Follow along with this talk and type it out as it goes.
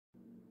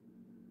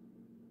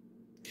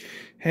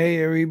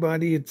Hey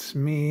everybody, it's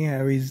me,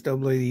 Harry's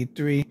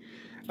 83.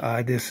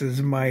 This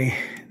is my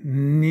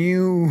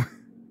new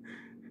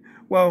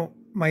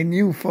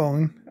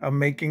phone. I'm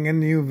making a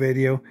new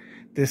video.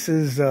 This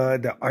is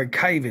the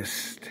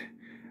Archivist.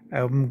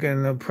 I'm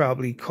gonna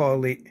probably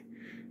call it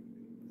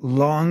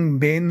Long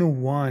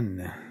Bin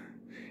 1.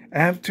 I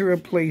have to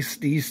replace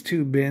these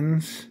two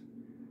bins.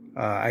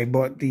 I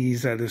bought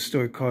these at a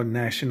store called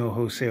National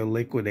Wholesale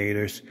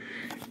Liquidators.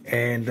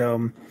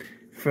 And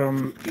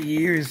from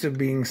years of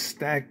being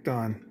stacked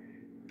on,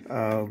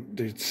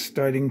 they're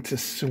starting to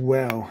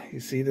swell. You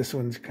see, this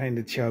one's kind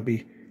of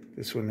chubby.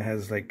 This one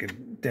has like a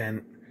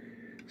dent.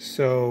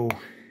 So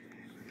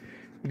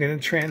I'm gonna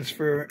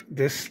transfer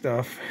this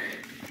stuff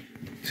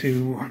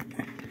to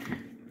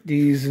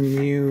these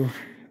new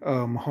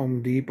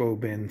Home Depot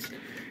bins.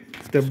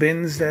 The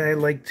bins that I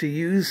like to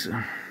use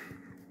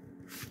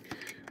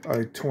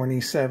are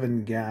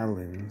 27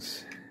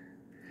 gallons.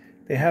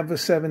 They have a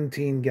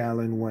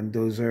 17-gallon one.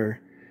 Those are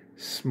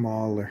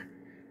smaller,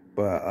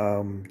 but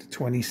the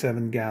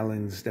 27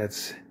 gallons,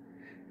 that's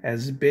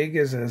as big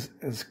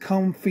as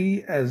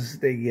comfy as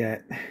they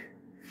get.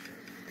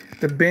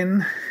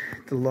 The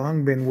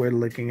long bin we're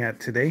looking at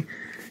today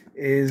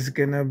is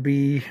gonna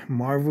be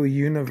Marvel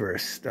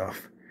Universe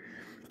stuff.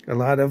 A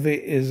lot of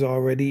it is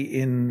already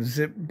in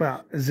zip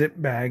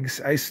bags.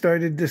 I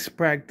started this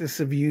practice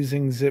of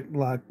using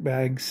Ziploc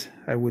bags.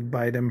 I would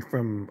buy them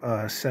from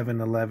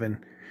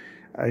 7-Eleven.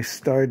 I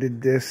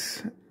started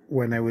this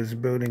when I was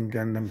building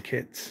Gundam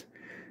kits,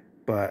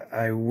 but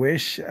I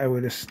wish I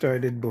would have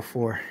started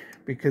before,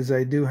 because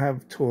I do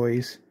have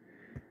toys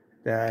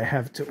that I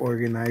have to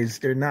organize.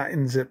 They're not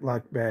in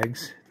Ziploc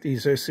bags.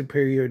 These are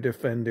Superior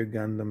Defender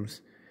Gundams,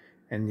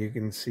 and you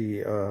can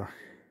see a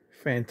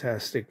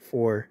Fantastic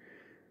Four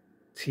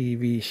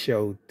TV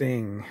show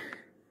thing.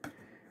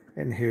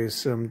 And here's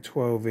some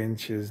 12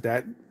 inches.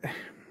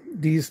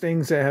 These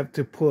things I have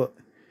to put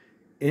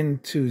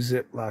into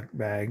Ziploc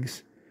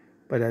bags,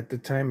 but at the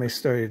time I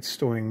started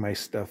storing my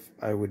stuff,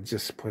 I would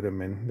just put them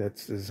in.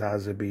 That's the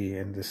Zazabi,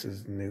 and this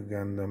is the new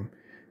Gundam,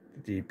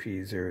 the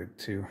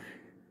DP-02.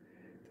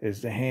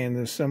 There's the hand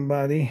of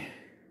somebody.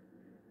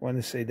 I want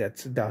to say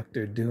that's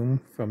Dr. Doom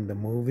from the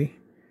movie,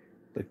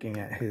 looking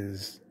at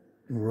his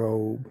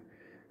robe.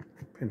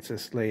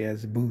 Princess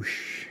Leia's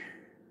bush.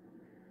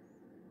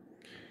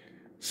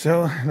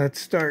 So let's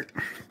start.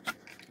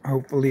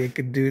 Hopefully I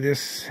could do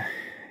this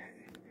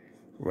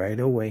right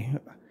away.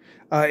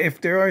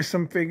 If there are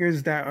some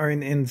figures that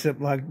aren't in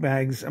Ziploc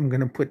bags, I'm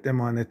going to put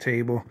them on the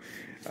table.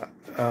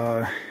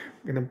 I'm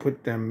going to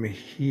put them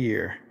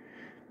here.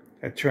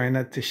 I try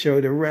not to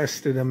show the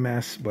rest of the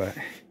mess, but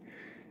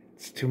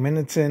it's 2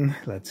 minutes in.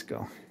 Let's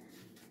go.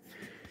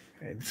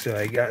 Right, so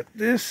I got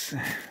this.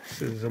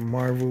 This is a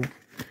Marvel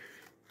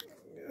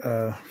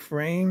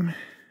frame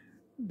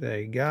that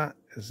I got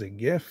as a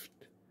gift.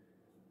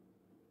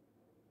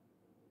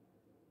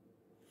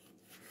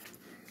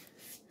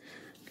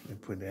 Gonna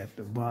put it at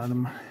the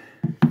bottom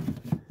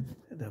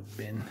of the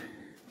bin.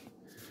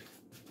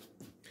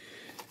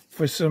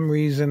 For some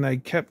reason, I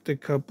kept a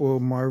couple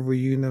of Marvel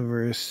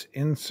Universe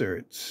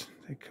inserts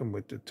that come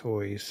with the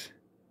toys.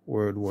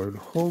 World War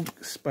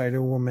Hulk,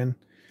 Spider-Woman.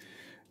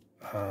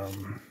 Here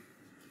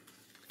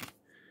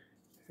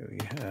we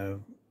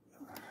have,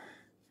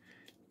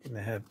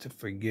 gonna have to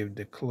forgive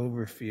the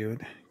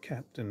Cloverfield,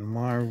 Captain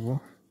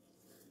Marvel.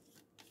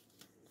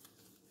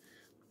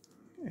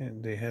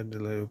 And they have the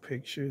little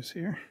pictures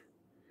here.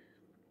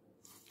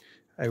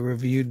 I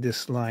reviewed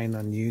this line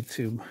on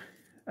YouTube.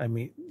 I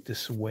mean,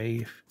 this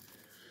wave.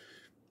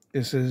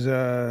 This is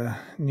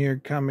near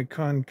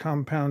Comic-Con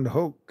Compound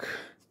Hulk.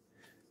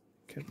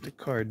 Kept the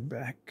card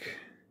back.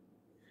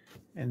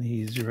 And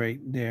he's right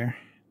there,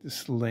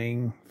 just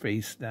laying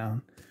face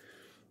down.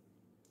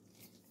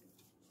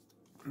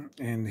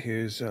 And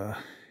here's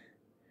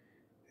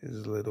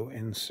his little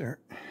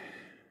insert.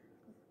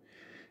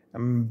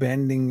 I'm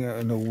bending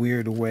in a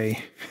weird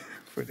way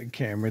for the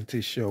camera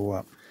to show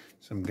up.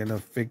 So I'm gonna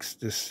fix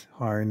this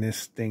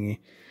harness thingy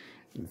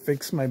and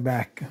fix my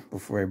back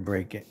before I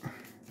break it.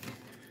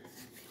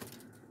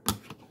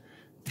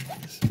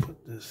 Let's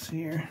put this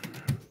here.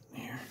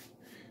 Here.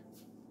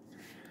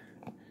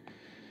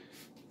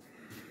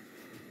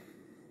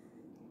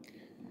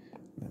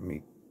 Let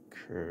me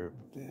curve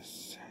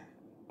this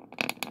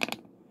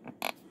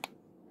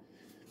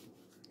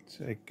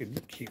so I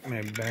could keep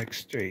my back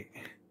straight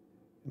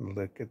and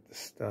look at the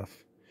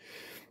stuff.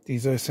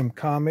 These are some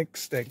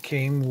comics that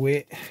came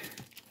with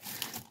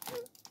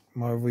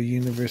Marvel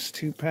Universe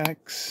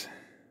 2-packs.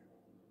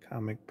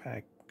 Comic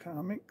Pack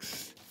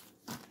comics.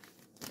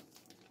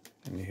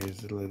 And here's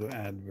the little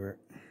advert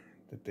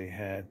that they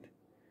had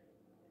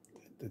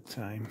at the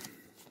time.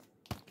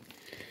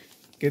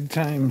 Good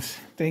times.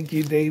 Thank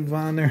you, Dave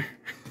Vonner.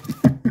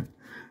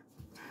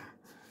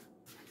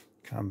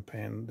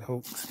 Compound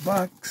Hulk's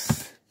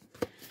box.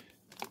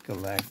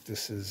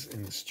 Galactus's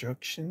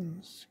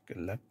instructions.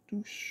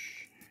 Galactus.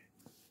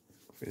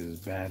 For his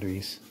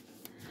batteries.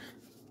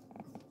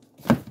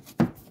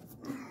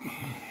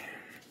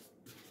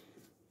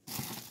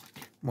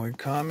 More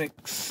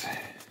comics.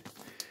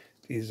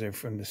 These are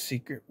from the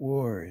Secret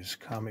Wars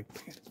comic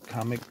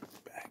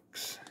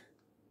backs.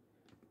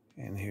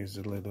 And here's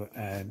a little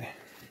ad.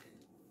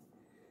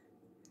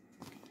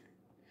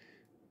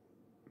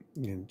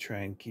 I'm gonna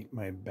try and keep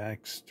my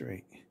back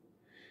straight.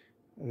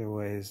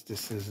 Otherwise,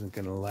 this isn't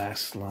gonna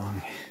last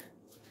long.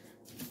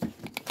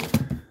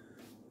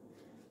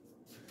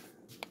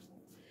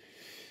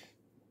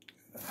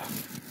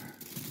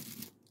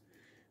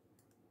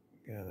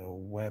 Got a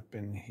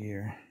weapon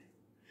here.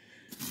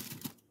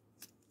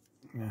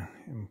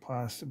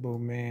 Impossible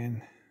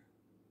Man.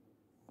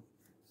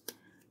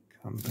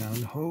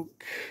 Compound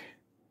Hulk.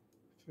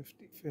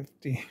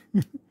 50-50.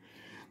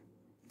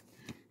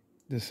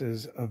 This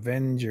is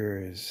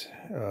Avengers.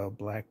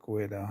 Black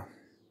Widow.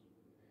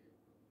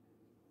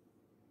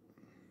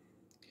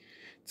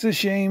 It's a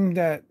shame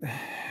that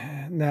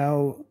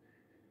now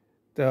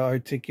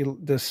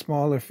the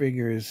smaller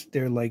figures,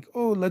 they're like,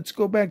 oh, let's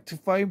go back to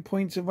 5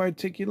 points of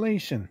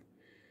articulation.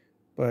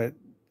 But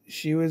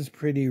she was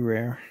pretty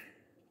rare.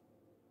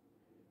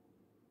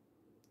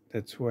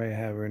 That's why I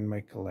have her in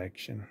my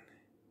collection.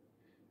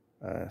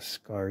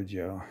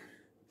 ScarJo.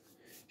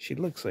 She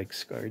looks like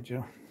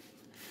ScarJo.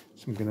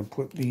 So I'm going to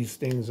put these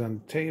things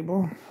on the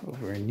table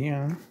over in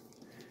here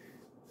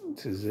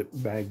to zip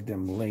bag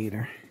them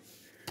later.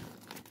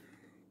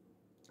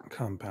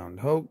 Compound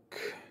Hulk.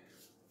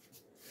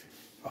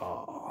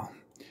 Oh,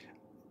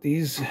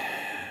 these,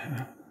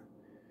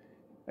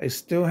 I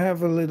still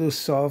have a little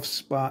soft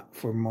spot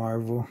for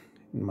Marvel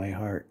in my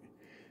heart,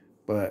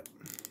 but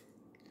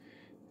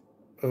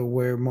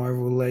where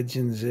Marvel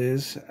Legends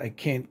is, I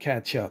can't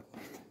catch up.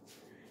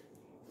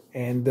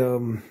 And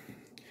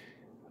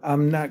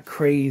I'm not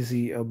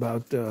crazy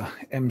about the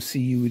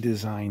MCU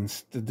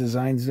designs. The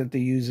designs that they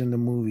use in the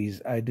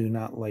movies, I do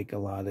not like a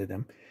lot of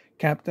them.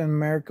 Captain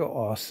America,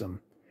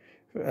 awesome.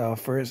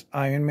 First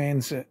Iron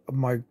Man's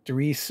Mark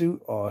III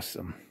suit,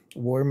 awesome.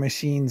 War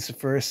Machine's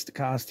first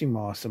costume,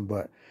 awesome.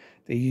 But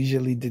they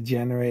usually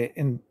degenerate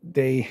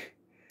into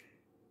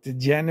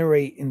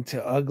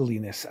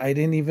ugliness. I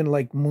didn't even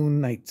like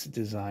Moon Knight's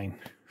design.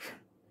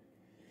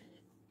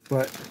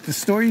 But the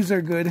stories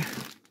are good.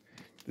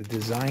 The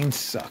designs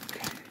suck.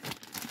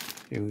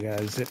 Here we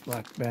got a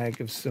Ziploc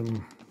bag of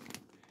some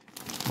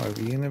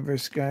Marvel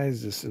Universe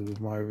guys. This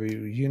is Marvel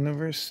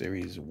Universe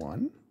Series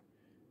 1.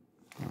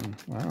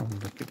 Wow,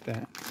 look at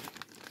that.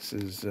 This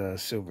is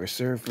Silver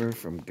Surfer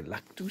from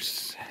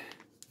Galactus.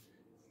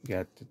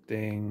 Got the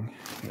thing.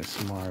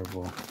 Miss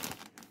Marvel.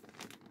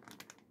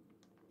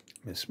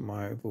 Miss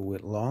Marvel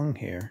with long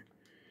hair.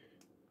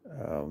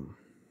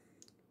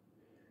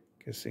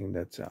 Guessing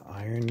that's an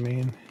Iron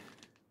Man.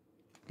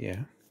 Yeah.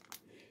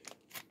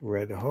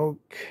 Red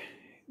Hulk.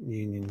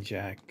 Union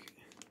Jack.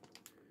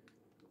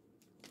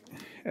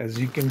 As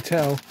you can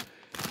tell,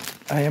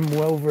 I am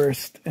well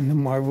versed in the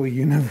Marvel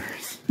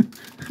Universe.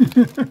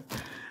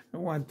 I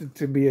wanted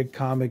to be a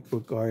comic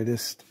book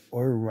artist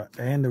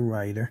and a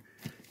writer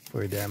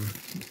for them,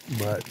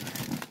 but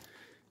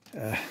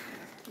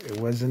it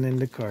wasn't in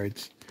the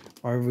cards.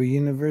 Marvel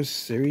Universe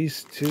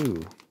Series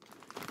 2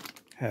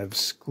 have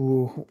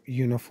school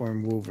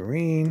uniform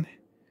Wolverine,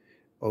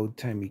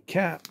 old-timey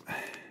Cap.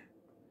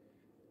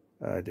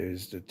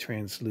 There's the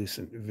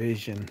translucent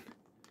Vision,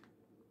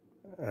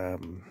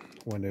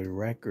 one of the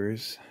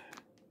Wreckers.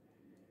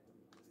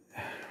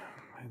 I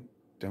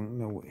don't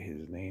know what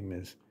his name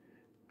is.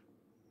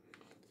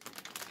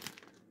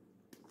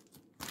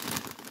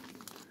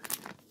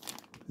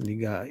 And you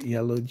got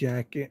Yellow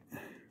Jacket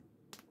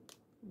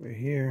right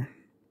here.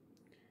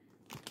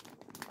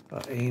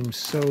 AIM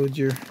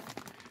Soldier.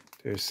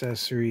 Their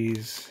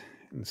accessories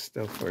and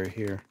stuff right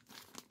here.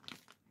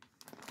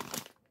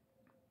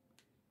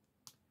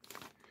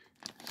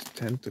 His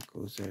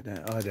tentacles are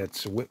that. Oh,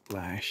 that's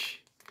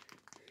Whiplash.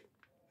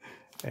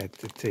 I had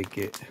to take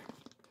it.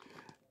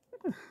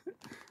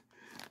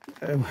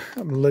 I'm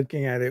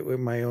looking at it with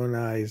my own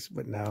eyes,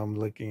 but now I'm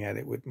looking at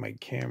it with my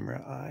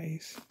camera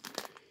eyes.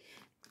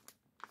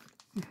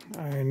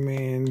 Iron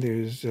Man,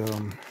 there's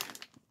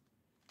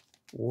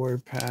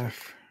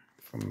Warpath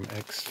from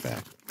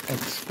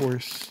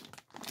X-Force.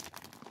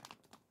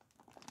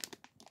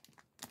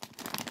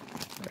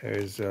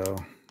 There's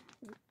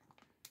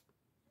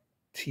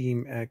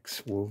Team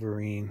X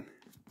Wolverine.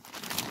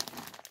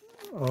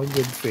 All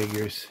good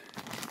figures.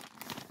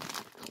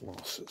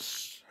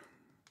 Colossus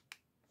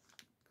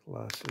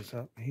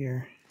up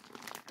here.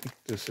 I think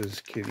this is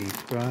Kitty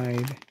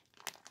Pryde.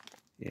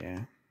 Yeah,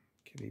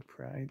 Kitty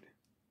Pryde.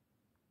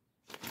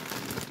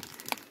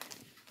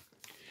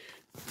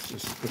 Let's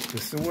just put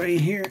this away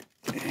here.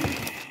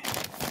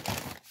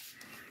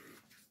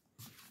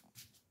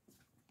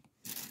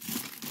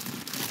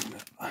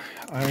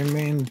 Iron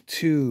Man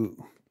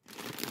 2.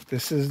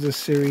 This is the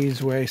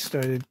series where I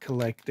started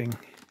collecting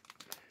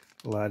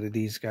a lot of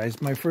these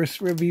guys. My first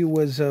review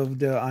was of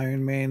the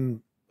Iron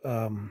Man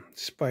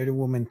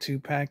Spider-Woman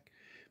 2-pack,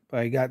 but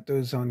I got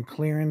those on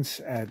clearance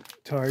at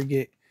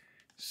Target,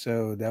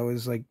 so that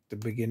was like the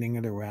beginning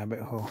of the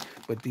rabbit hole.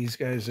 But these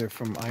guys are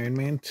from Iron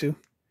Man 2.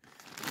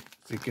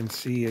 As you can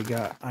see, I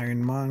got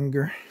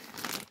Ironmonger,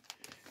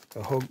 the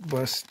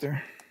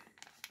Hulkbuster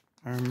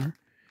armor.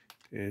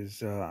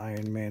 There's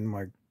Iron Man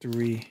Mark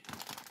III.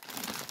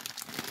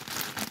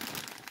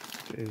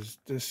 There's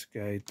this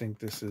guy, I think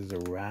this is a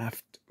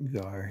Raft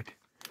Guard.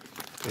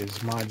 There's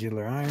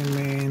Modular Iron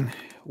Man,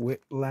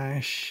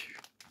 Whiplash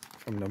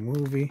from the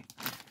movie,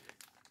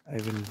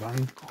 Ivan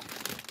Vanko.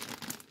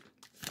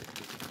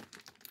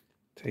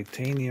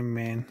 Titanium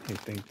Man, I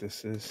think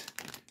this is.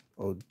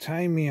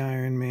 Old-timey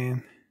Iron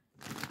Man.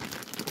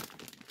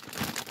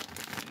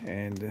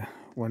 And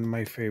one of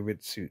my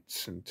favorite suits,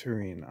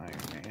 Centurion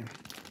Iron Man.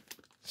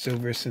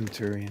 Silver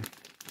Centurion.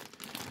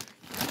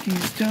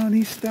 He's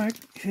Tony Stark,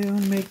 he'll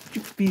make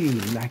you feel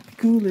like the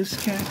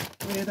coolest cat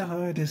with a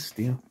heart of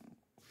steel.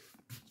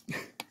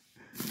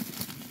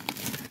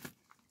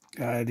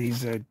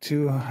 These are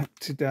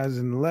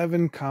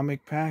 2011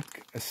 comic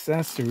pack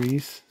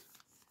accessories.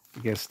 I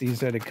guess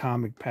these are the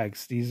comic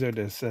packs, these are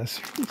the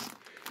accessories.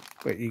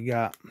 But you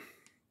got,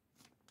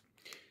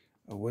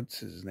 what's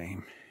his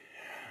name?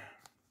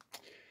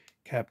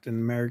 Captain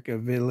America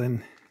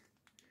villain.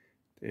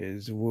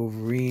 There's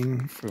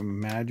Wolverine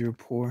from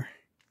Madripoor.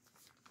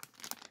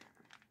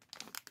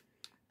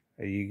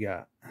 You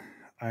got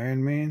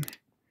Iron Man.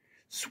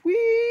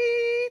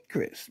 Sweet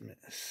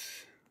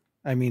Christmas.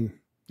 I mean,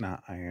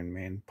 not Iron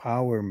Man.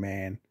 Power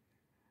Man.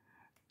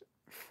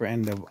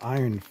 Friend of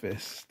Iron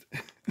Fist.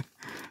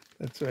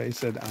 That's why I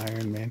said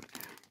Iron Man.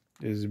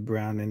 There's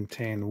brown and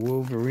tan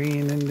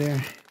Wolverine in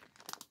there.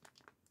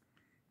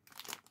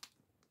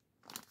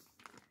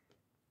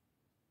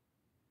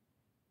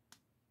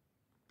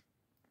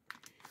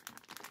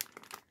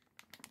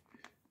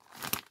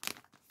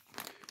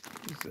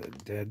 There's a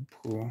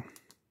Deadpool.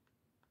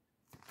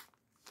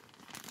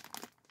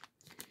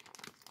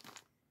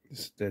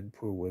 This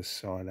Deadpool was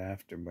sought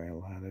after by a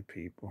lot of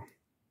people.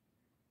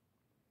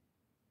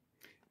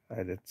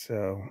 It's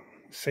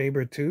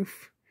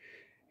Sabretooth.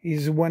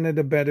 He's one of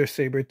the better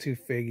Sabretooth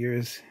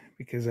figures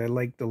because I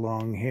like the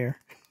long hair.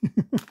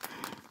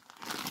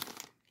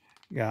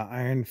 Got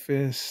Iron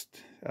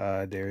Fist.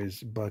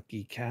 There's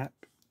Bucky Cap.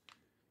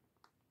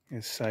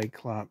 There's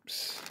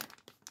Cyclops.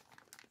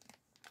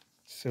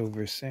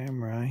 Silver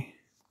Samurai.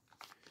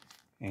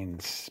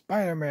 And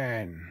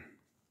Spider-Man.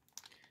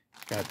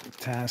 Got the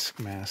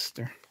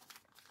Taskmaster,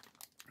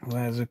 who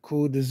has a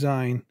cool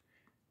design.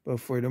 But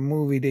for the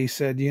movie, they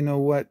said, you know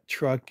what?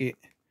 Truck it.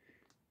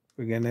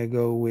 We're going to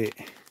go with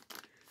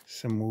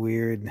some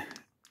weird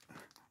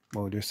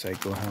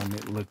motorcycle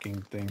helmet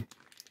looking thing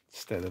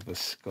instead of a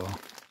skull.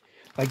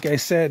 Like I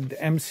said,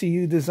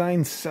 MCU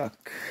designs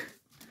suck.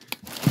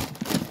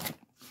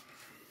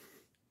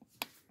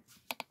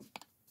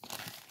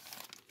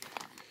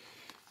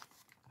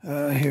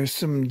 Here's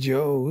some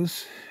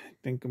Joes. I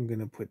think I'm going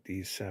to put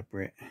these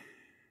separate.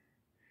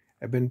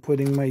 I've been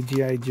putting my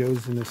G.I.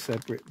 Joes in a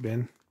separate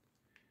bin.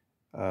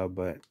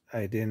 But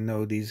I didn't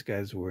know these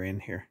guys were in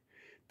here.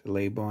 The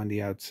label on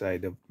the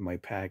outside of my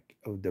pack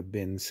of the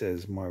bin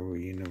says Marvel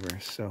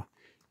Universe. So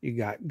you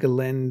got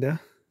Glenda.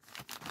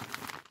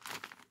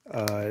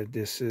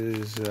 This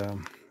is,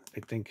 I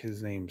think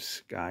his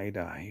name's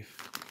Skydive.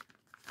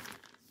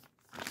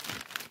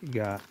 You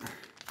got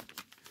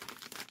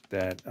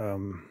that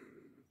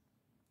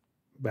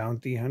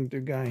bounty hunter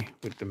guy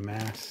with the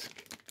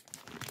mask.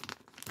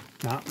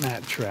 Not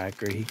Matt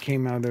Tracker. He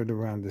came out at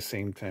around the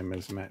same time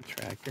as Matt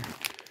Tracker.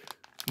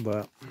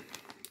 But,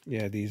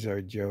 yeah, these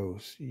are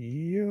Joe's.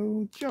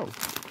 Yo, Joe.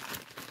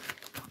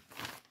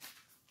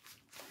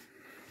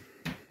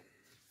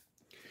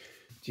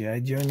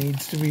 G.I. Joe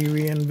needs to be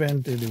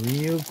reinvented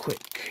real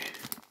quick.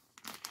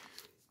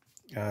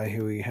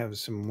 Here we have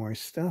some more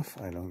stuff.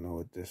 I don't know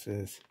what this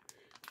is.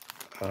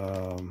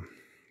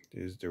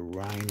 There's the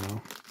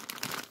Rhino.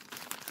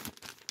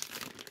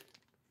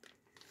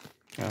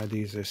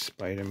 These are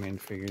Spider-Man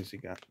figures. You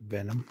got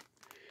Venom.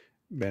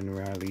 Ben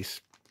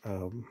Reilly's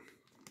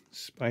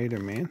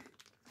Spider-Man.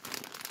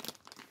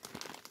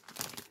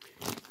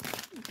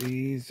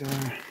 These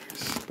are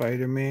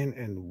Spider-Man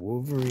and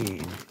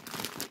Wolverine.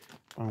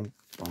 Boom,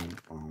 boom,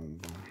 boom,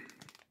 boom.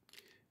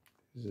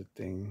 There's a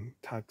thing.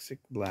 Toxic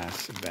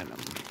Blast Venom.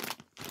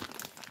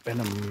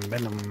 Venom,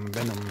 Venom,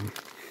 Venom.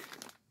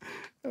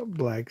 A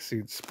black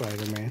suit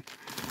Spider-Man.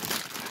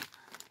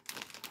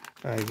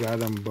 I got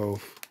them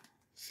both.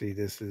 See,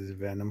 this is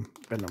Venom,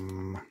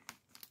 Venom,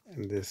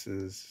 and this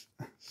is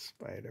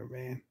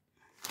Spider-Man.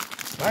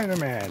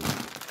 Spider-Man!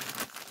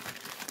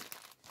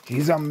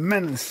 He's a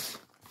menace!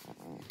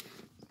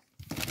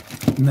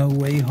 No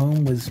Way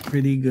Home was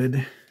pretty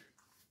good.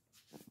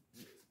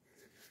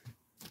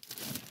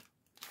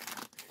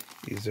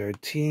 These are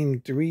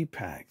Team 3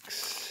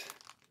 packs.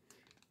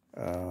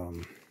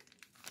 Got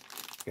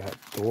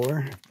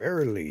Thor,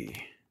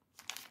 Verily.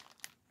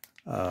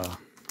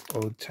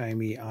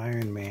 Old-timey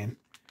Iron Man.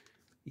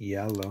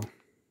 Yellow,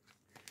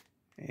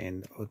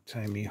 and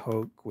old-timey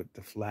Hulk with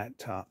the flat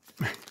top.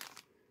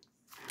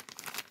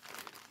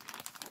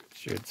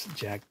 Sure, it's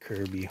Jack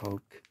Kirby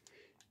Hulk.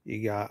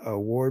 You got a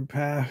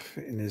Warpath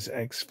in his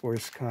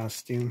X-Force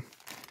costume.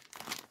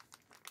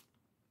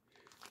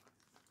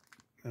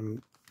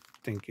 I'm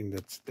thinking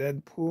that's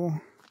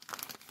Deadpool.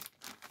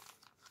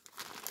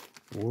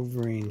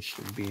 Wolverine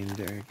should be in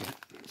there again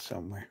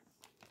somewhere.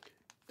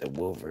 The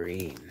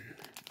Wolverine.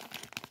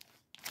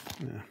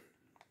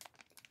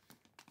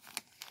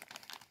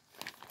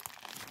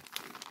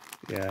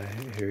 Yeah,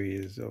 here he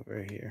is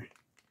over here.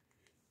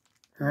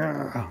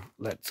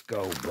 Let's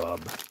go,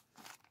 bub.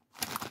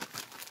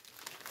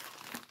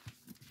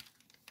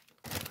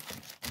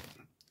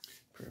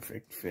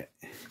 Perfect fit.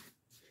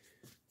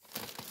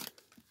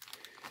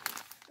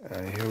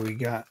 Here we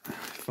got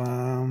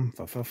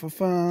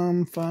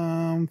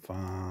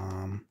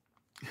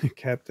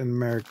Captain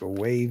America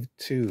Wave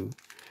 2.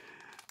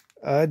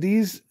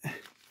 These,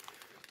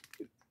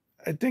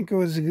 I think it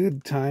was a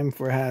good time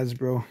for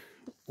Hasbro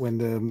when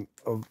the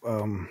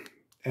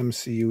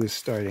MCU is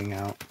starting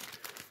out.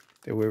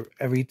 There were,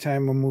 every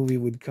time a movie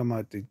would come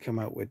out, they'd come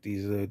out with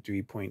these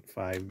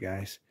 3.5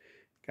 guys.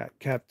 Got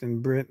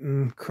Captain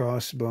Britain,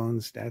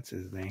 Crossbones, that's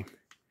his name.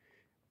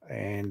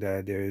 And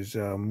there's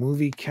a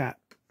movie Cap.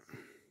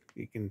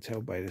 You can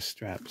tell by the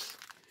straps.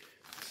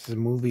 This is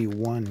movie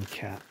 1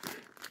 Cap.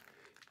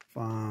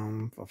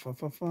 Then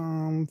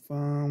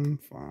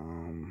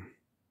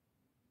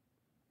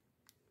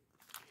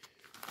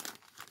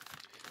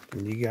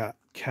you got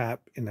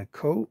Cap in a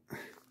coat.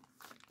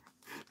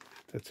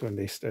 That's when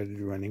they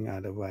started running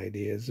out of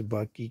ideas.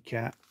 Bucky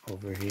Cap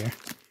over here.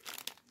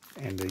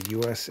 And the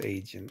U.S.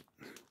 agent.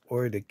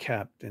 Or the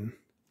captain.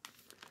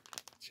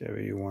 Whichever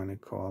you want to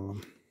call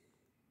him.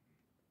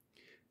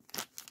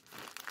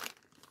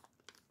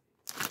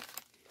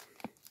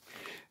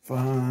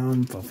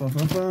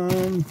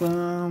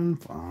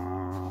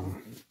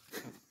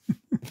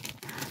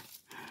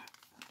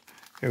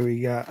 Here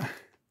we got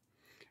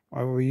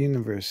Marvel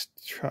Universe,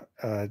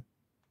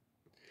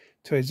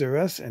 Toys R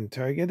Us and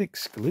Target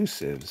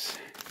exclusives.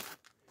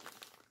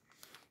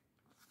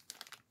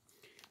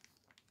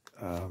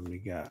 We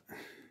got,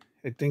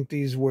 I think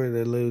these were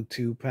the little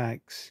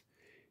 2-packs.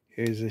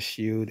 Here's a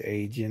Shield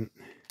agent.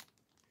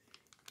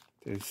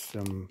 There's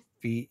some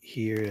feet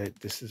here.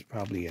 This is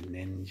probably a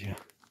ninja.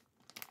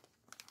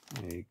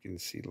 You can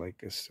see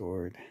like a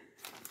sword.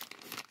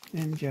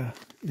 Ninja,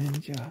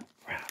 ninja,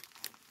 rap.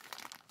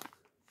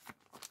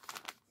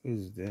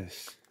 Who's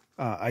this?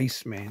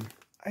 Iceman.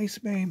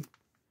 Iceman.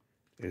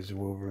 There's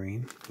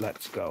Wolverine.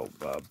 Let's go,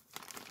 bub.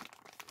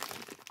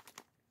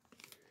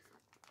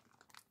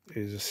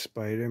 There's a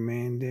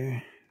Spider-Man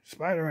there.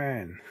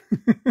 Spider-Man.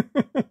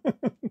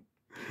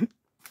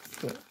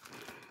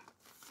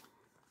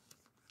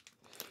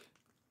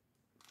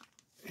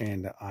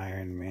 And the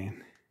Iron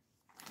Man.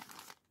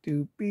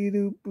 Doopy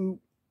doop boop.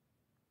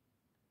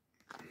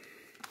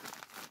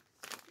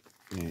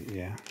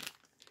 Yeah.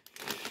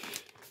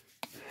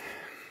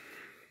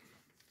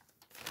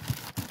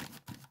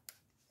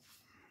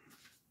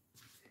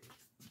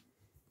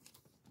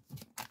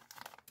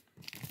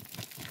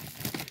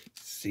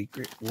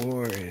 Secret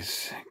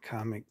Wars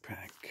comic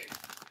pack.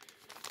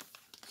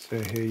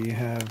 So here you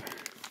have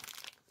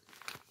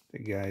the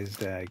guys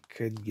that I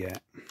could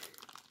get.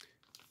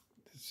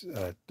 This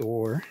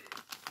Thor,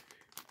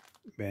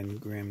 Ben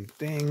Grimm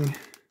Thing.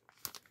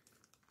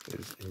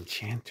 There's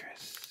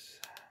Enchantress.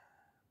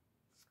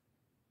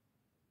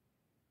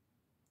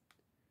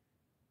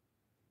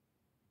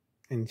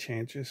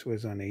 Enchantress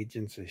was on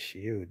Agents of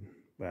S.H.I.E.L.D.,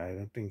 but I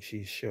don't think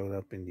she showed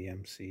up in the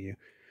MCU.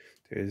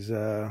 There's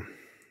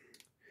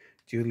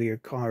Julia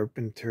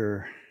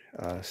Carpenter,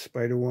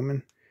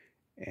 Spider-Woman,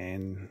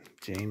 and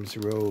James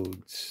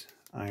Rhodes,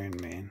 Iron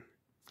Man.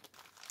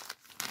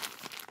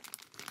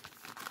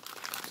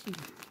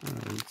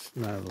 It's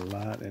not a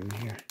lot in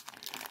here.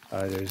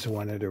 There's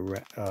one of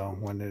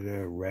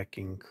the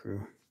Wrecking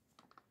Crew.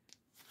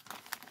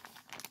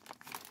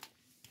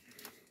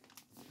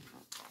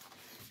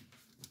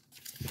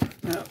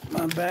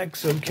 My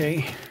back's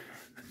okay.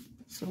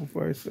 So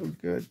far, so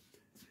good.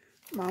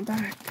 My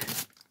back.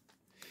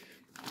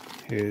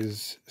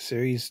 Here's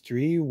Series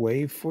 3,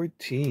 Wave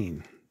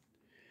 14.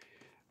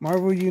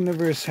 Marvel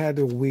Universe had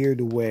a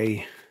weird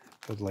way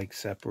of like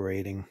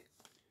separating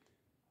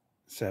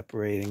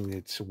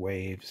its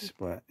waves,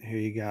 but here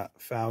you got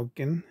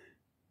Falcon,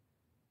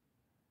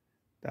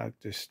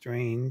 Doctor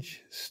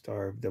Strange,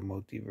 Star of the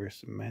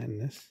Multiverse of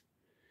Madness.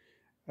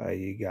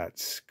 You got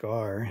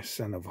Scar,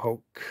 Son of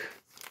Hulk.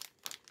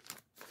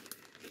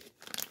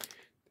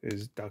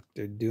 There's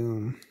Doctor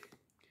Doom.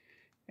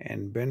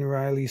 And Ben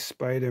Reilly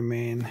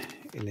Spider-Man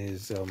in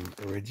his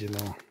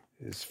original,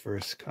 his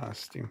first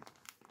costume.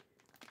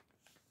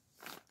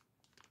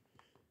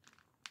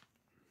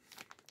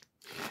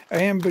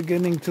 I am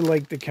beginning to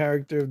like the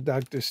character of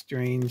Doctor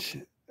Strange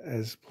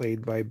as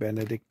played by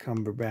Benedict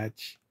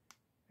Cumberbatch.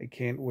 I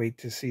can't wait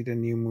to see the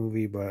new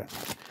movie, but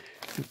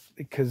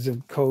because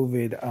of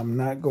COVID, I'm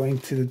not going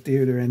to the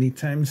theater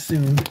anytime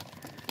soon.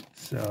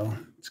 So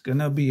it's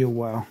gonna be a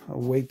while.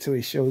 I'll wait till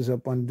he shows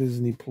up on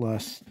Disney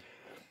Plus.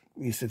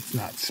 At least it's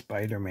not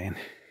Spider-Man.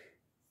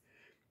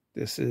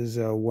 This is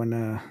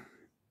one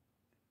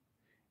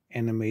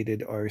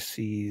animated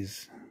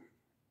RC's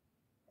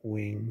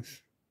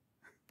wings.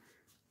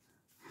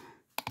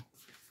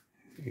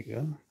 There you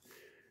go.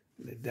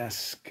 The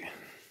desk.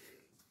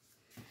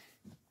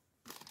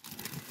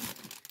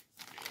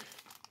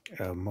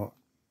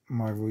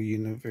 Marvel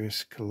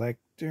Universe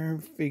collector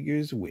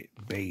figures with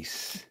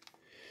base.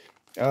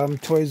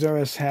 Toys R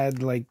Us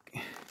had like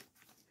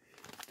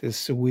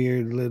this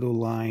weird little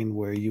line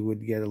where you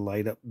would get a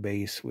light up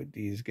base with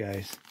these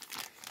guys.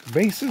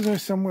 Bases are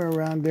somewhere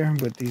around there,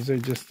 but these are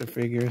just the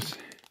figures.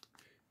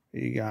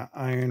 You got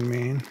Iron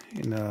Man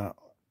in a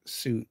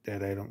suit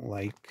that I don't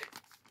like.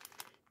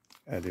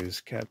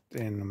 There's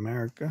Captain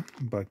America,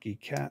 Bucky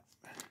Cap,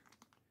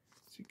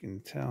 as you can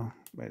tell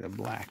by the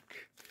black.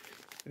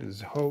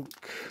 There's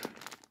Hulk.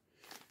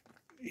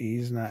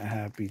 He's not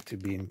happy to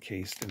be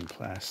encased in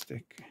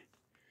plastic.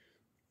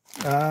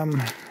 I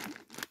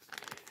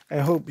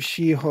hope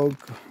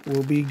She-Hulk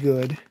will be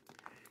good.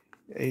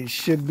 It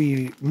should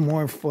be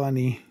more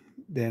funny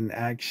than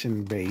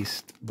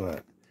action-based,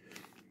 but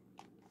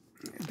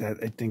I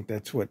think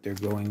that's what they're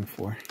going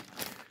for.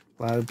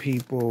 A lot of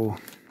people,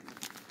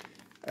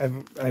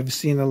 I've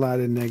seen a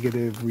lot of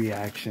negative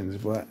reactions,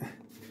 but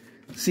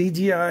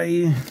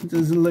CGI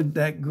doesn't look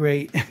that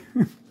great.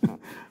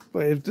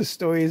 But if the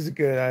story is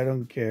good, I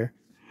don't care.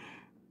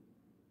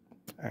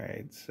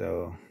 Alright,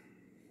 so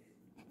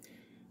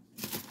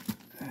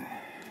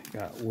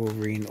got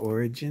Wolverine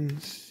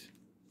Origins.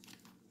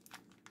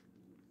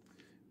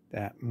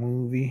 That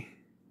movie.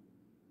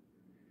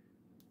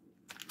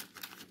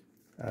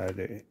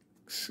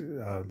 This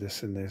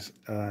and this.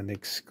 An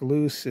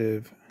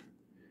exclusive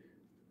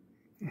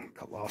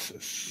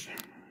Colossus.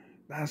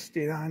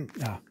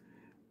 Dastidania.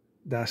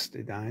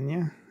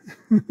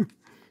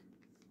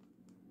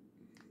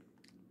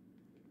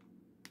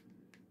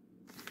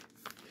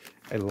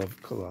 I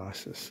love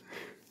Colossus.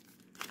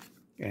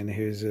 And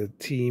here's a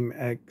Team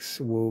X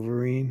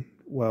Wolverine.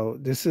 Well,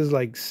 this is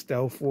like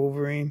Stealth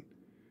Wolverine.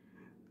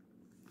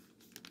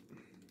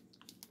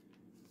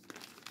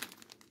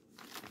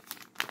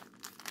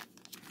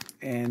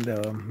 And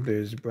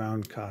there's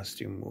brown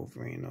costume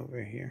Wolverine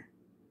over here.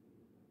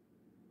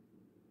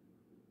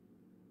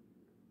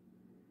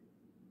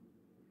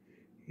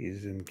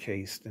 He's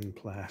encased in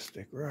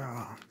plastic.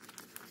 Raw.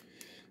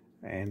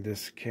 And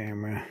this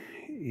camera,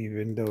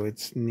 even though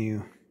it's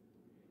new,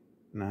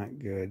 not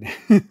good.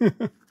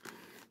 The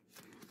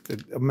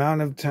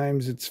amount of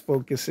times it's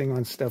focusing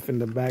on stuff in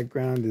the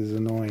background is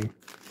annoying.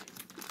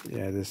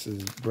 Yeah, this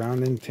is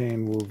brown and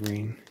tan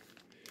Wolverine.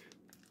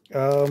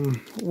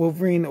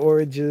 Wolverine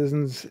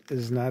Origins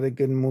is not a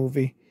good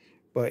movie,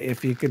 but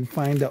if you can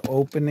find the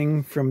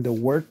opening from the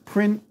work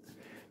print,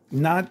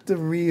 not the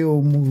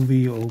real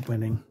movie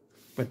opening,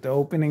 but the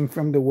opening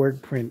from the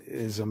work print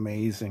is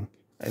amazing.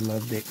 I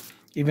loved it.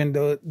 Even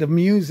though the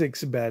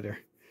music's better,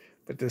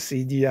 but the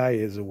CGI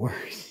is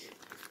worse.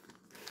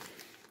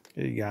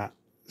 Here you got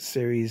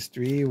Series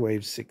 3,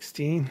 Wave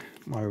 16,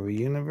 Marvel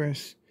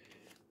Universe.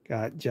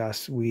 Got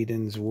Joss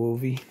Whedon's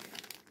Wolvie.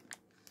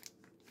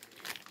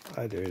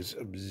 There's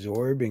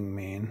Absorbing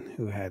Man,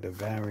 who had a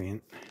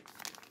variant.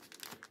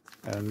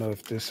 I don't know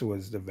if this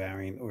was the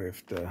variant or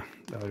if the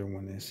other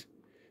one is.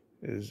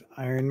 There's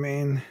Iron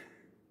Man.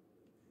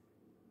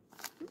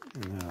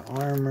 And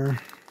armor.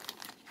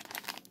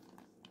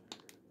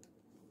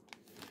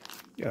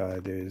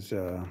 There's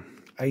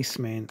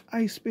Iceman,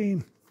 Ice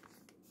Beam.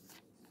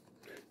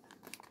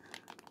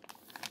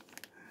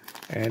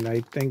 And I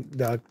think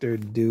Dr.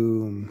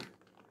 Doom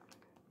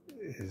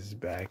is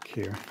back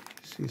here.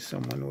 See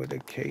someone with a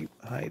cape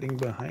hiding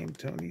behind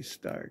Tony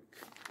Stark.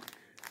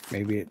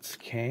 Maybe it's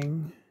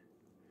Kang?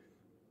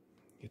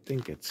 You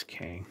think it's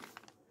Kang.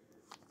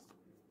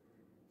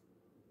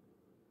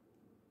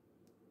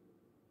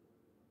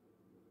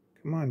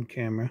 Come on,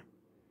 camera.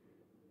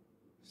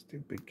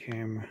 Stupid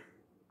camera.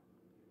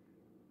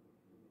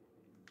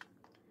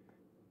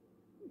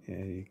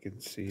 Yeah, you can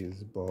see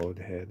his bald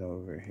head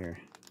over here.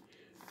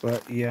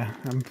 But yeah,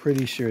 I'm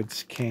pretty sure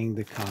it's Kang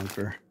the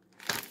Conqueror.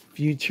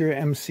 Future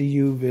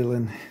MCU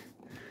villain.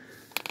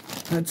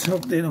 Let's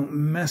hope they don't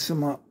mess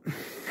him up.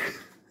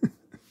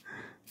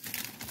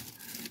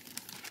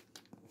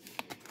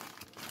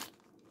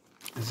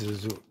 This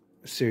is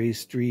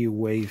Series 3,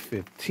 Wave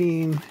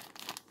 15.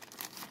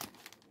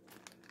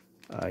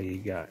 You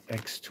got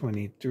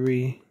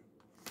X-23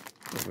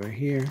 over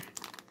here.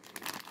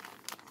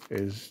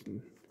 There's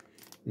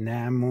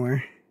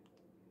Namor,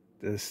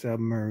 the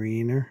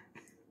Submariner.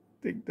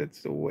 I think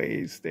that's the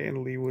way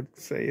Stan Lee would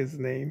say his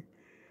name.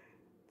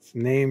 It's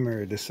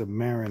Namor, the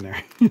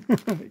Submariner,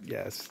 I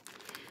guess.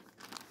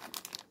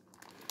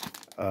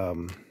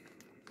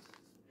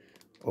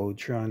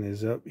 Ultron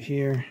is up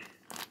here.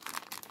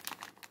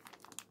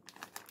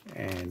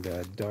 And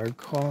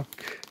Darkhawk.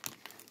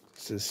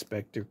 This is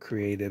Spectre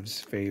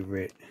Creative's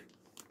favorite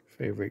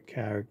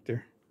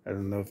character. I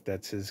don't know if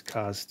that's his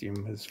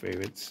costume, his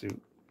favorite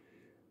suit.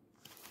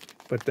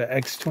 But the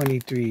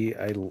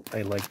X-23,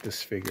 I like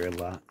this figure a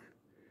lot.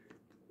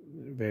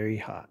 Very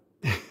hot.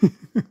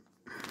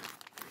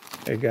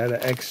 I got an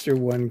extra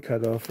one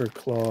cut off her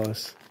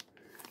claws.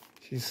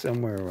 She's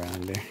somewhere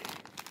around there.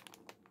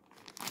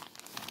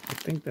 I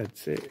think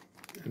that's it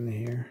in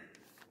here.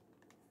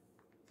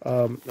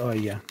 Oh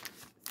yeah.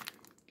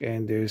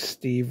 And there's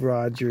Steve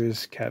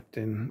Rogers,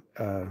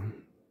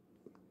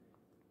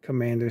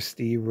 Commander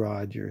Steve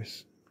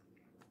Rogers.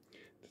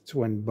 That's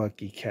when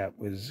Bucky Cap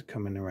was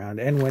coming around.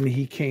 And when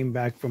he came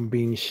back from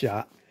being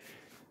shot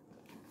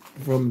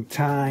from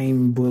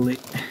Time Bullet.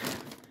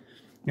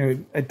 You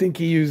know, I think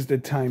he used the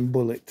Time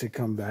Bullet to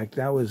come back.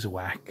 That was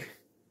whack.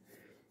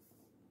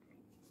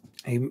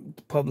 He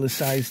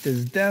publicized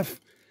his death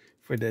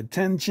for the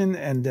attention,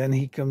 and then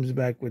he comes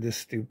back with a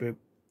stupid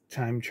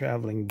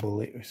time-traveling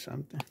bullet or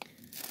something.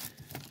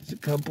 There's a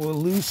couple of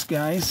loose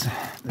guys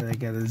that I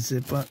gotta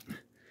zip up.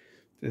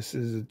 This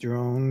is a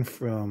drone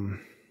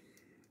from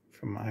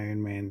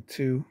Iron Man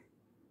 2.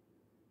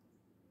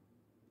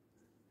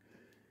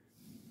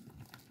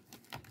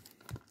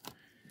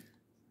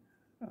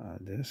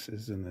 This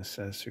is an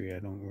accessory I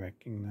don't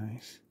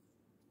recognize.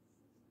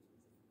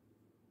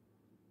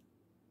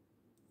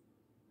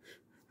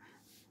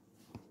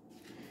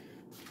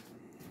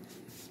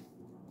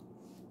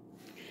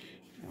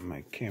 Oh,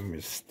 my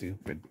camera's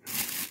stupid.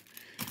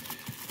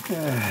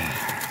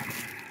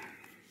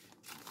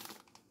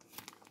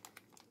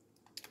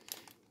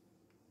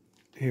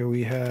 Here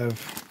we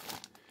have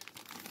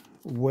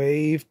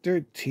Wave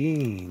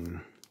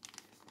 13.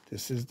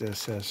 This is the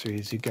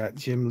accessories. You got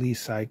Jim Lee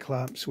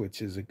Cyclops,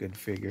 which is a good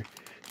figure.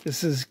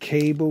 This is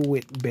Cable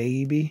with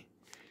Baby.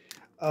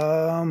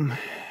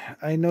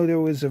 I know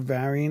there was a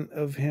variant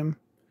of him.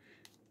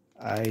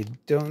 I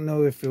don't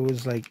know if it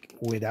was like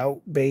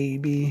without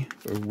baby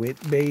or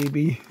with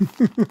baby.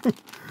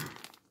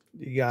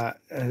 You got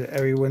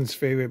everyone's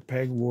favorite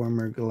peg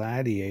warmer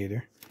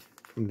Gladiator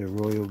from the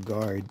Royal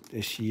Guard, the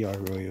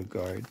Shi'ar Royal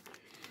Guard.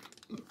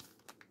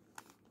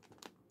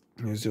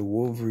 There's a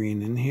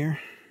Wolverine in here.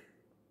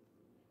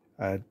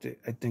 I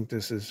think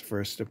this is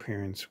first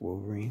appearance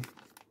Wolverine.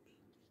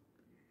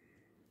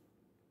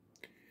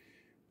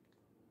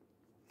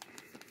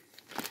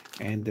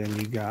 And then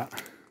you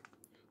got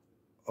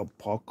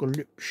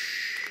Apocalypse,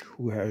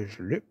 who has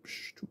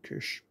lips to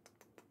kiss.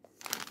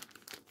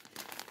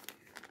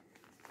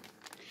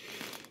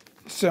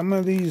 Some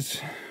of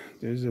these,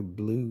 there's a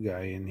blue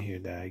guy in here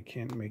that I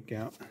can't make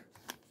out.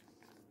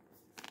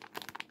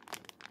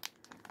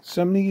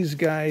 Some of these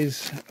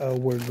guys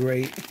were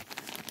great,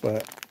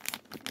 but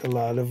a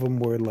lot of them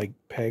were like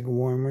peg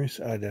warmers.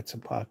 That's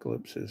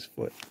Apocalypse's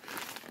foot.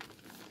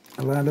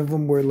 A lot of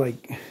them were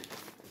like,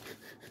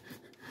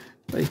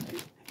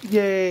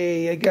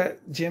 yay, I got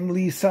Jim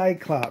Lee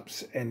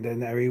Cyclops, and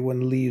then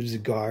everyone leaves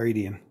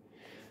Guardian.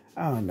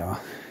 I don't know.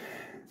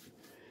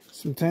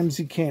 Sometimes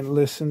you can't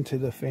listen to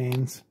the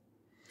fans.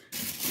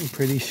 I'm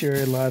pretty sure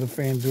a lot of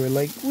fans were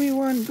like, we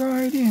want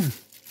Guardian.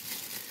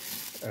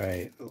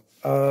 Alright.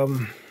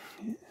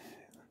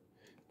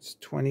 It's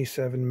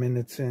 27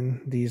 minutes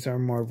in. These are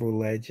Marvel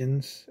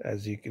Legends.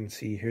 As you can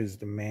see, here's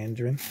the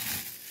Mandarin.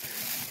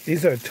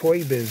 These are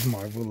Toy Biz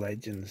Marvel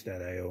Legends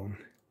that I own.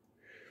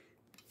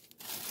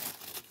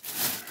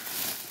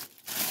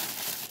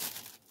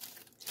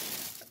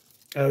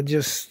 I'll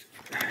just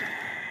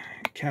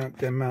count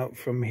them out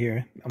from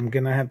here. I'm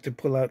gonna have to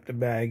pull out the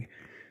bag,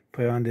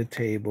 put it on the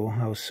table.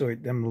 I'll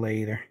sort them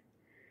later.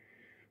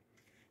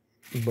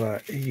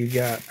 But you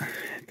got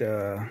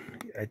the,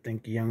 I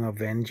think, Young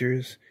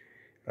Avengers.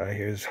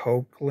 Here's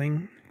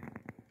Hulkling.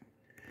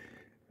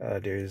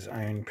 There's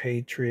Iron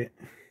Patriot.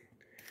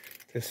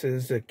 This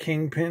is the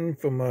Kingpin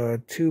from a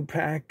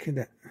 2-pack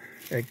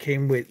that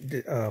came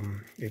with,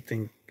 I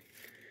think,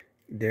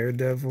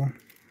 Daredevil.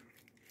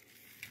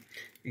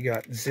 You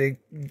got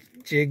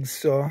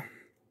Jigsaw.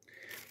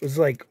 It was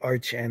like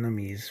Arch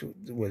Enemies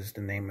was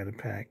the name of the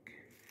pack.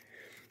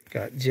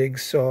 Got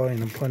Jigsaw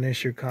in a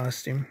Punisher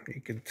costume.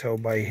 You can tell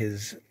by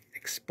his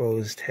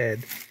exposed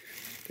head.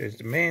 There's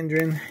the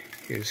Mandarin.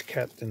 Here's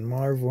Captain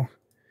Marvel.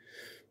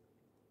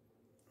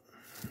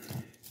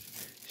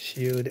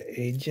 Shield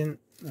Agent.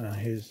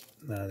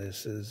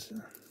 This is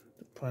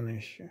the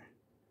Punisher.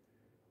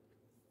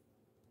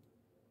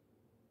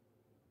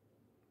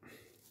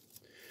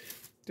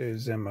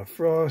 There's Emma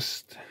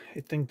Frost. I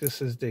think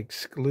this is the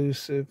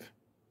exclusive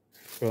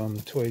from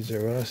Toys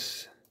R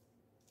Us.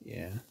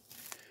 Yeah.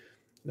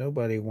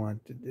 Nobody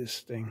wanted this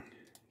thing.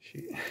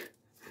 I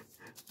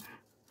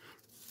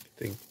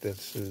think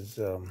this is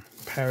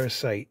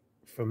Parasite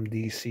from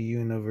DC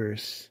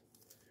Universe.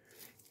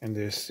 And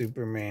there's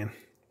Superman.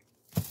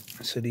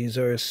 So these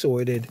are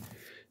assorted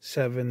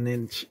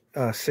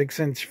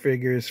 6-inch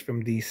figures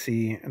from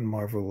DC and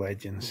Marvel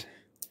Legends.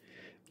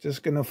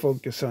 Just gonna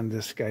focus on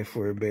this guy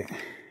for a bit.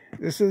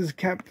 This is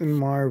Captain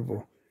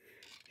Marvel.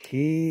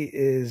 He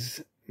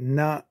is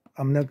not,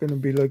 I'm not gonna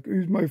be like,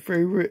 he's my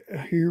favorite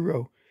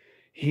hero.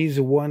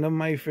 He's one of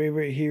my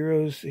favorite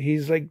heroes.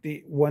 He's like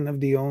one of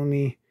the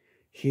only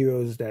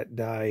heroes that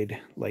died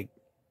like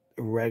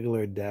a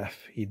regular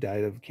death. He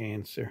died of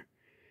cancer.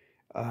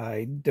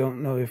 I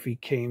don't know if he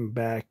came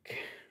back,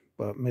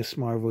 but Miss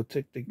Marvel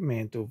took the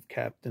mantle of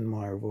Captain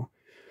Marvel.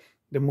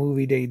 The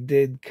movie, they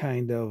did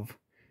kind of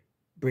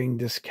bring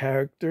this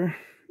character.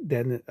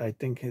 Then I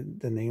think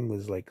the name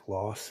was like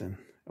Lawson.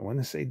 I want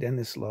to say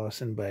Dennis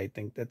Lawson, but I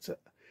think that's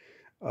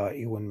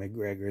Ewan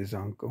McGregor's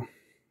uncle.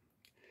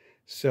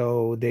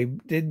 So they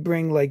did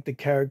bring like the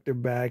character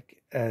back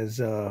as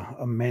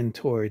a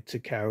mentor to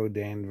Carol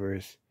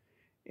Danvers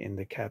in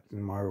the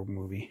Captain Marvel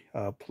movie,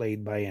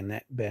 played by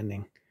Annette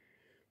Bening.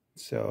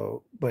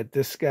 So, but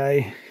this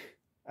guy,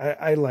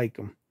 I like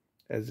him.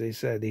 As I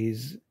said, I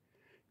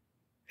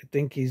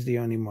think he's the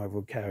only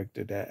Marvel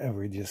character that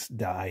ever just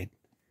died.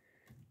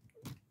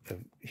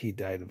 He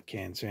died of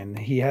cancer, and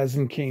he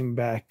hasn't came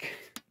back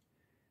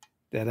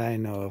that I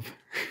know of.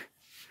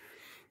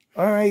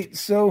 All right,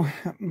 so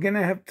I'm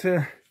gonna have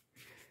to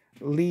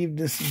leave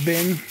this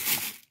bin.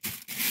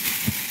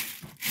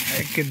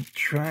 I could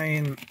try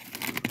and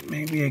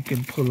maybe I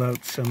could pull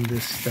out some of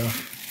this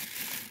stuff.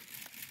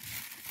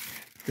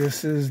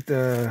 This is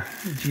the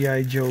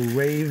G.I. Joe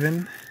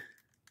Raven.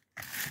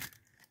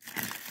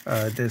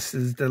 This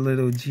is the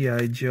little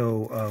G.I.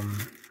 Joe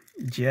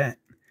jet.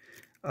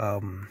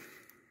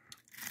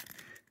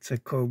 It's a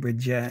Cobra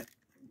jet,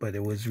 but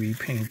it was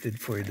repainted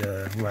for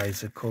the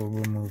Rise of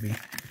Cobra movie.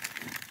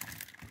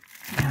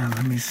 Now,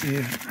 let me see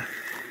if...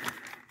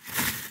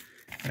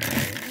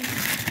 Alright.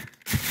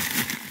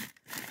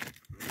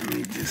 Let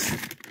me just...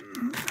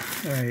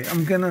 Alright,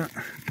 I'm gonna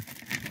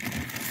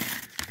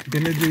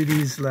do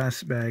these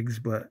last bags,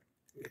 but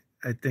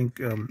I think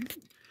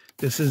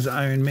this is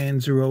Iron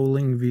Man's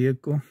rolling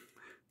vehicle.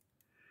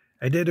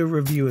 I did a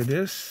review of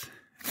this.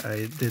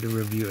 I did a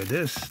review of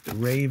this, the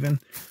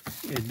Raven.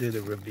 I did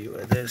a review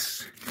of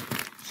this.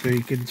 So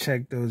you can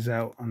check those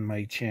out on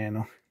my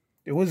channel.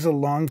 It was a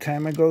long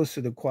time ago, so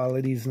the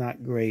quality's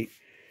not great.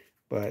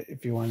 But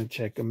if you want to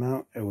check them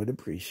out, I would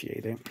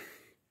appreciate it.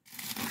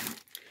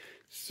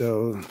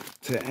 So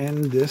to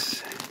end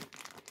this,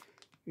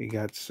 we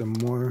got some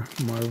more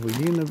Marvel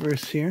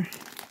Universe here.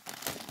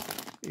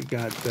 You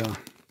got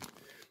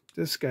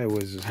this guy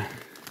was...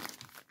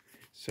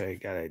 Sorry, I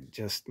gotta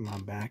adjust my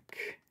back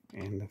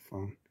and the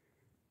phone.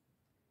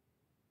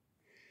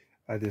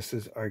 This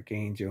is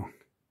Archangel.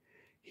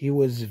 He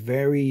was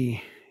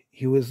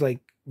like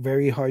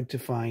very hard to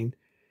find.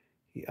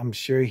 I'm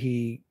sure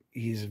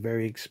he's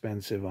very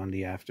expensive on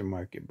the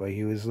aftermarket, but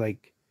he was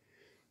like,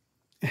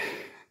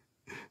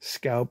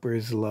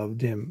 scalpers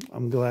loved him.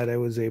 I'm glad I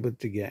was able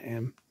to get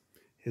him.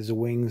 His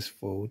wings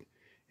fold.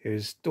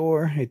 Here's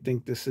Thor. I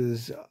think this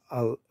is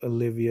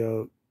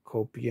Olivia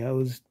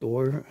Copiel's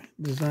Thor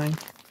design.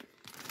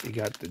 You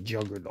got the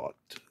Juggernaut.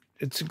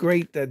 It's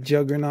great that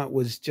Juggernaut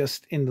was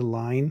just in the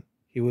line.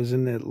 He was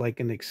in it like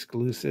an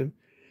exclusive.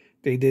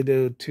 They did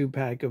a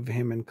 2-pack of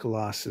him and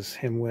Colossus,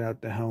 him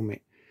without the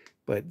helmet.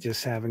 But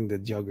just having the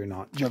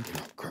Juggernaut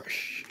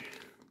Crush.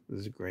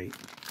 This is great.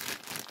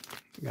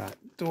 Got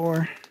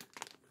Thor,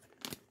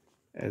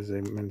 as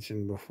I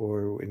mentioned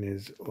before, in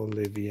his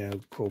Olivia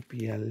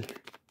Copiel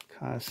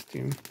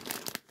costume.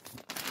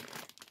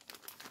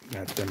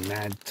 Got the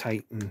Mad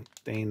Titan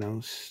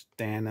Thanos.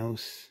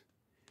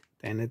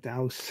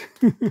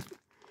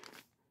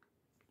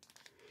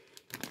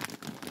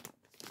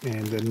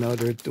 And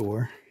another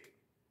Thor.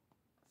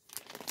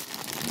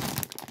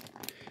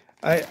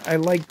 I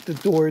like the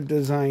Thor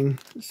design,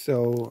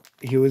 so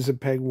he was a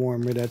peg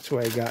warmer. That's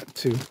why I got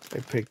two. I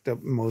picked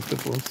up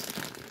multiples.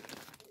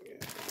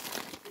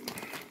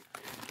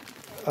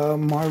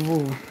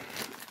 Marvel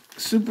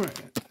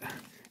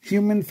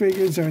human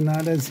figures are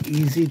not as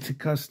easy to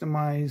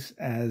customize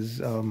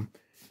as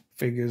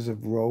figures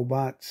of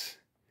robots.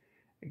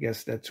 I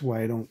guess that's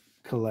why I don't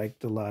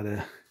collect a lot of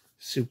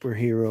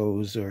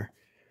superheroes or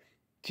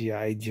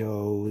G.I.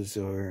 Joes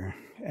or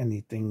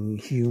anything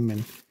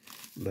human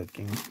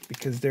looking,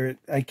 because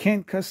I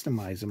can't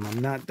customize them. I'm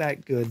not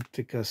that good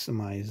to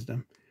customize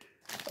them.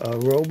 A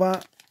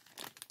robot,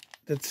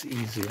 that's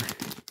easier.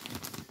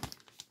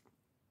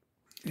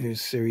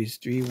 Here's Series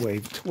 3,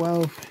 Wave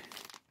 12.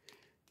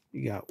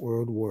 You got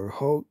World War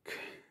Hulk,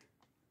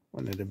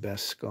 one of the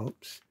best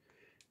sculpts.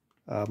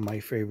 My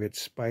favorite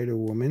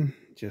Spider-Woman,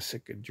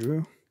 Jessica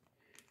Drew.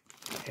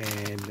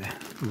 And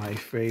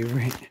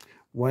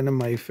one of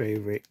my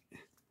favorite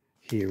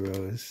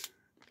heroes,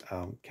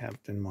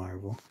 Captain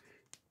Marvel.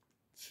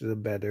 This is a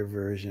better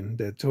version.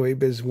 The Toy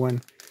Biz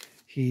one,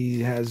 he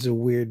has a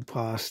weird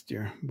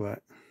posture,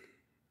 but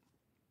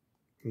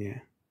yeah.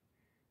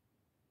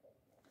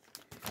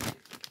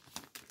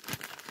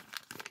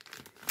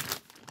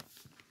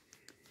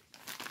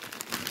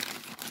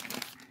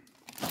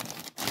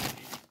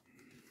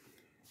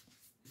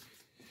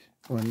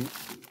 One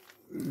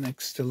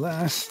next to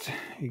last,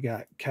 you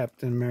got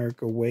Captain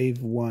America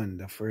Wave 1,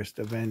 the first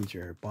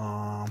Avenger.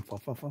 Bum, bum,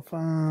 bum, bum,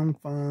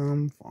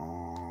 bum,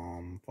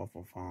 bum,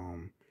 bum,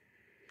 bum.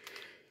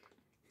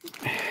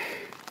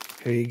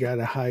 Here you got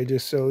a Hydra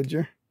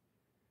soldier.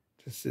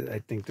 I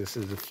think this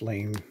is a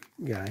flame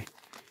guy.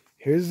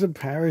 Here's the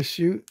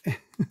parachute.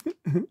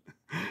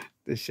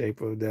 The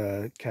shape of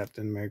the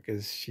Captain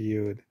America's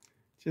shield.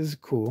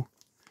 Just cool.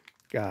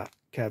 Got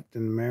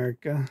Captain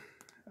America.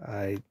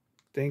 I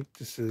think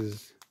this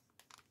is...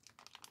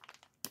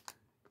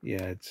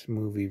 Yeah, it's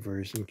movie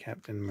version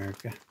Captain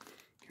America.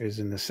 Here's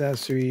an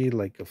accessory,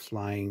 like a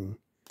flying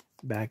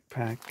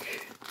backpack.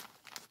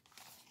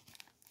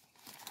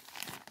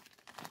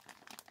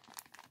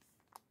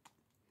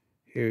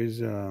 Here's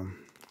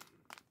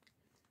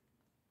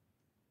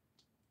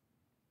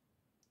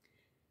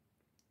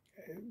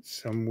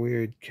some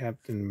weird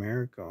Captain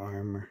America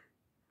armor.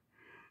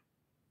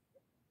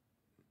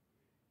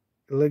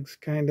 It looks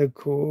kind of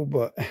cool,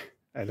 but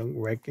I don't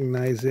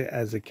recognize it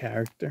as a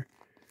character.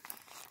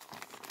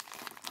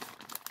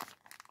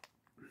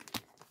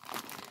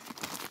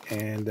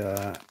 And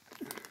I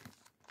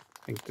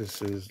think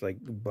this is like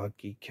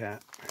Bucky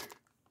Cap.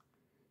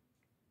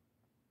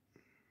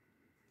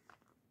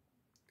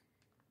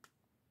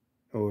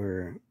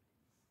 Or,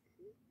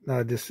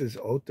 no, this is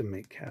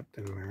Ultimate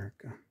Captain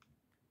America.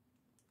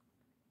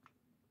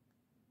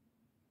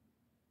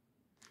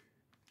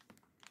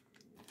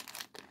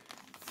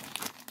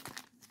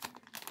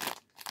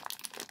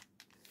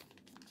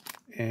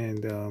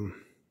 And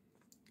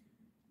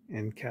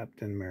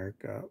Captain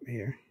America up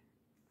here.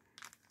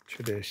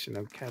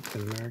 Traditional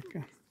Captain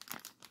America.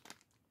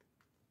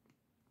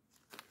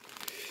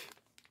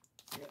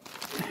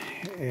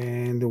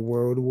 And the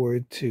World War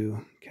II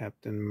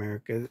Captain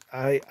America.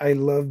 I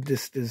loved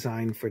this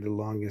design for the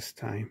longest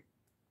time.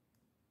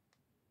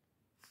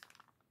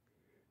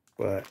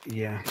 But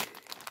yeah.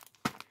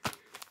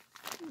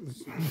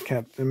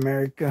 Captain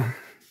America.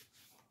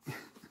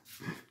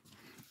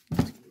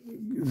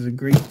 It was a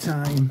great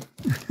time.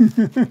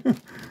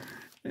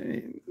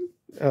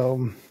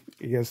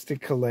 I guess to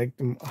collect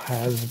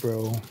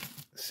Hasbro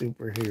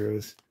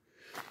superheroes.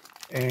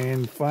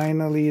 And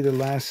finally, the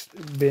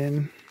last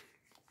bin,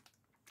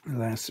 the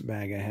last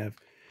bag I have,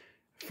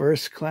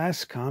 First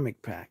Class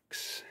comic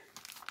packs.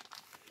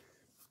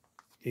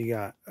 You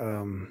got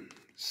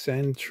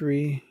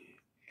Sentry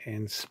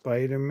and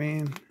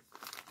Spider-Man.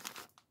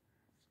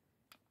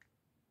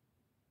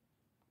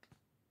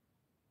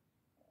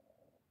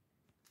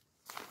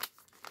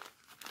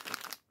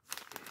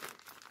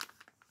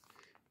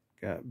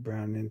 Got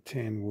Brown and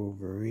Tan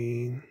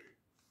Wolverine.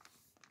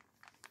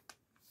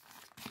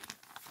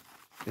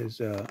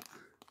 There's a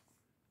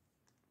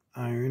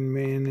Iron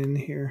Man in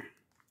here.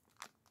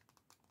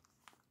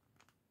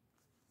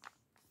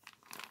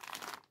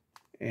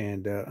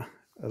 And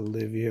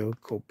Olivia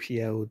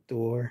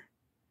Copiador.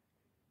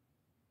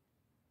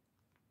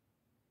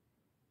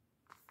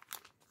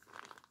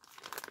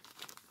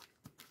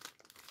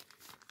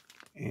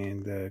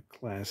 And the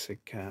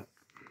classic Cap.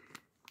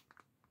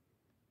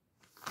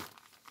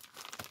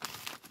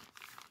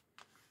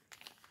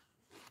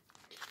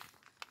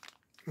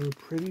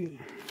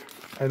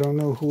 I don't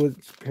know who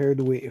it's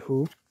paired with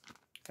who.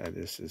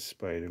 This is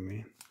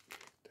Spider-Man.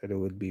 That it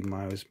would be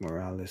Miles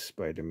Morales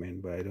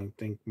Spider-Man, but I don't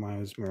think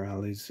Miles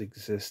Morales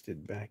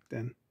existed back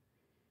then.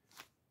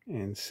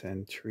 And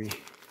Sentry.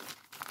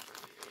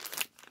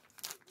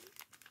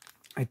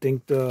 I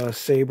think the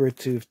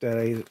Sabretooth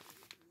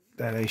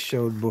that I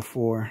showed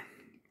before.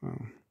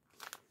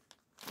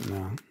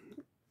 No.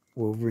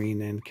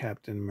 Wolverine and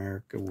Captain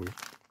America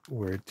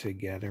were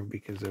together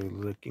because I was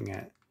looking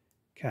at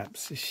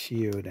Cap's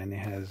shield and it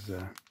has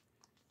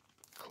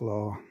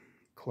claw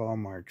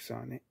marks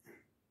on it.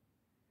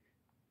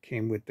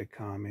 Came with the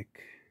comic.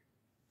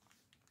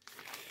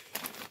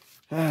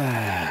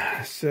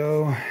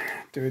 So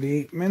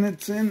 38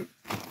 minutes in.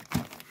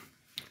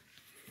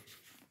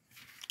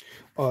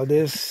 All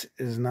this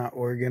is not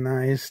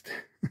organized,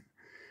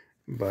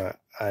 but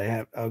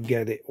I'll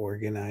get it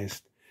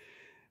organized.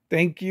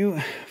 Thank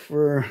you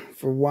for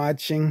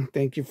watching.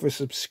 Thank you for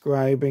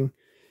subscribing.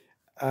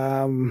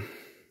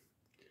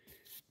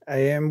 I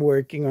am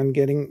working on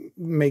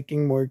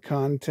making more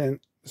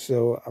content,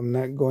 so I'm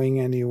not going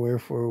anywhere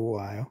for a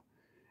while.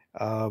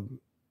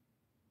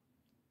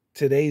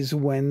 Today's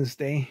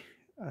Wednesday.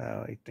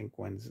 I think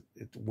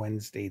it's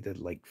Wednesday the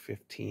like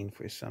 15th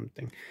or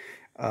something.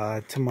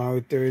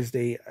 Tomorrow,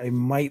 Thursday, I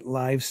might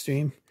live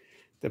stream.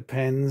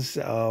 Depends.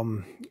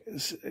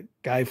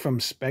 Guy from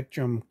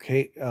Spectrum,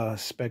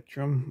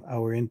 Spectrum,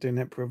 our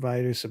internet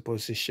provider, is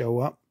supposed to show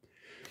up.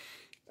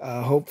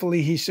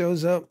 Hopefully he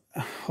shows up.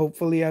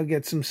 Hopefully I'll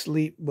get some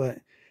sleep. But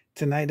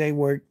tonight I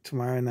work.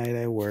 Tomorrow night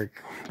I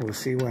work. We'll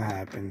see what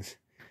happens.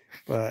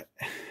 But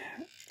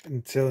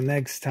until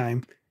next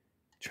time,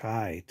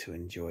 try to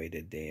enjoy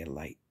the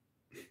daylight.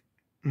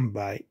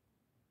 Bye.